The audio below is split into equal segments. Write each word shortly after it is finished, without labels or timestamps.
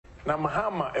na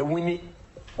Mahama winnie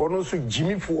or no so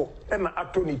Jimmy for and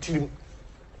Attorney Tim.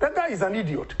 That guy is an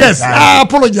idiot. Yes, I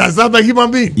apologize. I'm a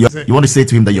human being. You want to say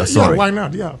to him that you're sorry? Yeah, why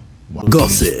not? Yeah. Wow.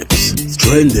 Gossips,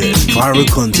 trending, viral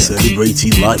content,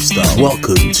 celebrity lifestyle.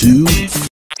 Welcome to.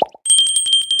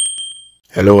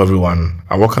 Hello everyone,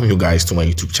 I welcome you guys to my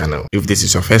YouTube channel. If this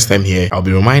is your first time here, I'll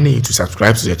be reminding you to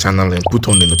subscribe to the channel and put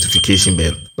on the notification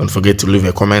bell. Don't forget to leave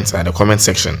a comment at the comment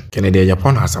section. Kennedy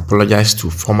Agyapong has apologized to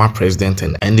former president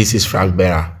and NDC's flag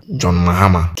bearer, John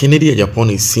Mahama. Kennedy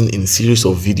Agyapong is seen in a series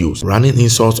of videos running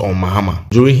insults on Mahama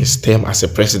during his term as a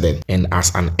president and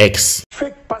as an ex.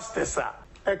 Fake pastors are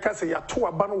ya to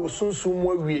abano wosunsun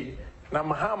mo wie na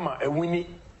Mahama winnie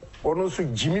or no so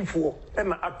Jimmy for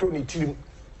and Attorney Tim.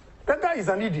 That guy is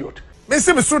an idiot.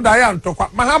 Mr. So Diane to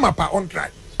Mahama pa on try.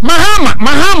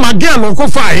 Mahama girl go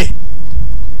fire.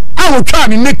 I will try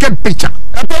me naked picture.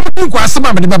 I don't think was some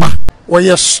of the baba. Well,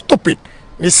 you're stupid.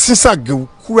 Miss Sisa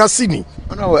Kurasini.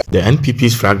 The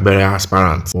NPP's flag bearer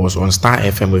aspirant was on Star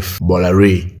FM with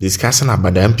Bolare discussing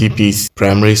about the NPP's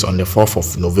primaries on the 4th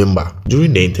of November.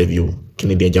 During the interview,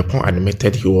 Kennedy Agyapong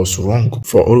admitted he was wrong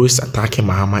for always attacking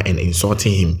Mahama and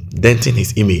insulting him, denting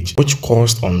his image, which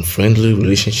caused unfriendly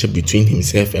relationship between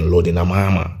himself and Lord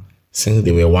Mahama, since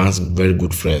they were once very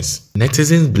good friends.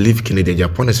 Netizens believe Kennedy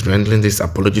Agyapong is rendering this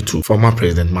apology to former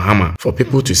President Mahama for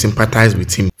people to sympathize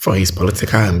with him for his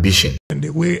political ambition. And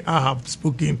the way I have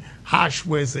spoken harsh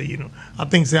words, I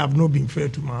think I have not been fair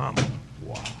to Mahama.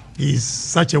 Wow. He's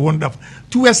such a wonderful.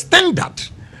 To extend that,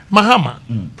 Mahama,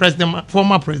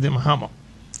 former President Mahama,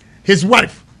 his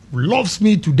wife loves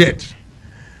me to death.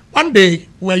 One day,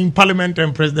 we're in Parliament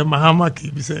and President Mahama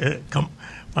came. He said, hey, come,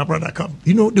 my brother, come.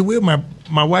 You know, the way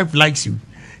my wife likes you.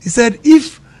 He said,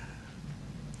 if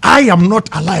I am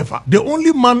not alive, the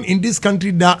only man in this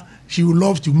country that she would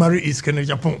love to marry is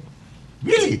Kennedy Agyapong.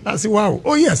 Really? I said, wow.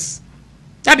 Oh, yes.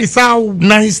 That is how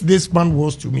nice this man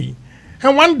was to me.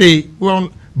 And one day, we were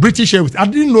on British Airways. I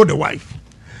didn't know the wife.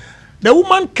 The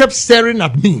woman kept staring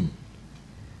at me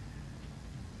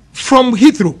from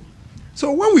Heathrow.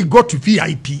 So when we got to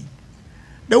VIP,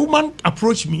 the woman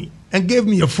approached me and gave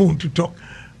me a phone to talk.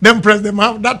 Then President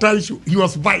Mahama, that time he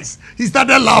was vice. He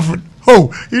started laughing.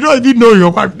 Oh, you don't even know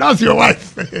your wife. That's your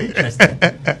wife. Interesting.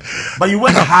 But you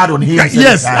went hard on him.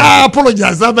 Yes, I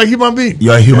apologize. I'm a human being.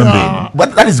 You're a human being.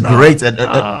 But that is great.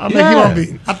 I'm a human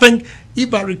being. I think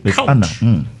if I recount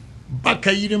back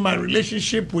my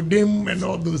relationship with him and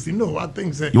all those, I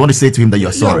think. You want to say to him that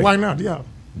you're sorry? Yeah, why not? Yeah.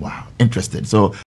 Wow, interesting. So